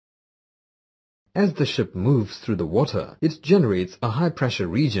As the ship moves through the water, it generates a high-pressure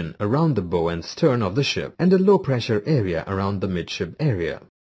region around the bow and stern of the ship and a low-pressure area around the midship area.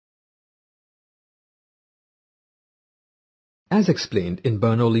 As explained in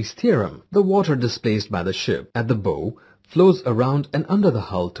Bernoulli's theorem, the water displaced by the ship at the bow flows around and under the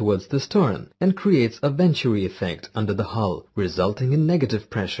hull towards the stern and creates a venturi effect under the hull, resulting in negative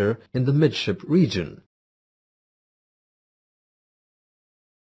pressure in the midship region.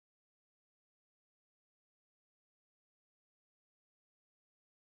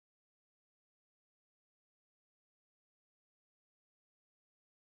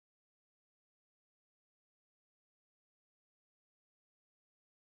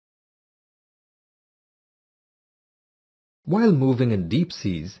 While moving in deep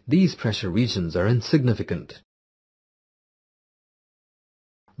seas, these pressure regions are insignificant.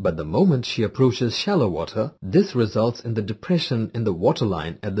 But the moment she approaches shallow water, this results in the depression in the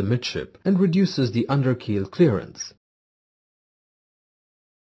waterline at the midship and reduces the underkeel clearance.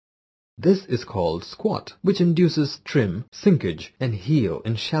 This is called squat, which induces trim, sinkage and heel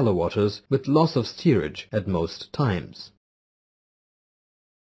in shallow waters with loss of steerage at most times.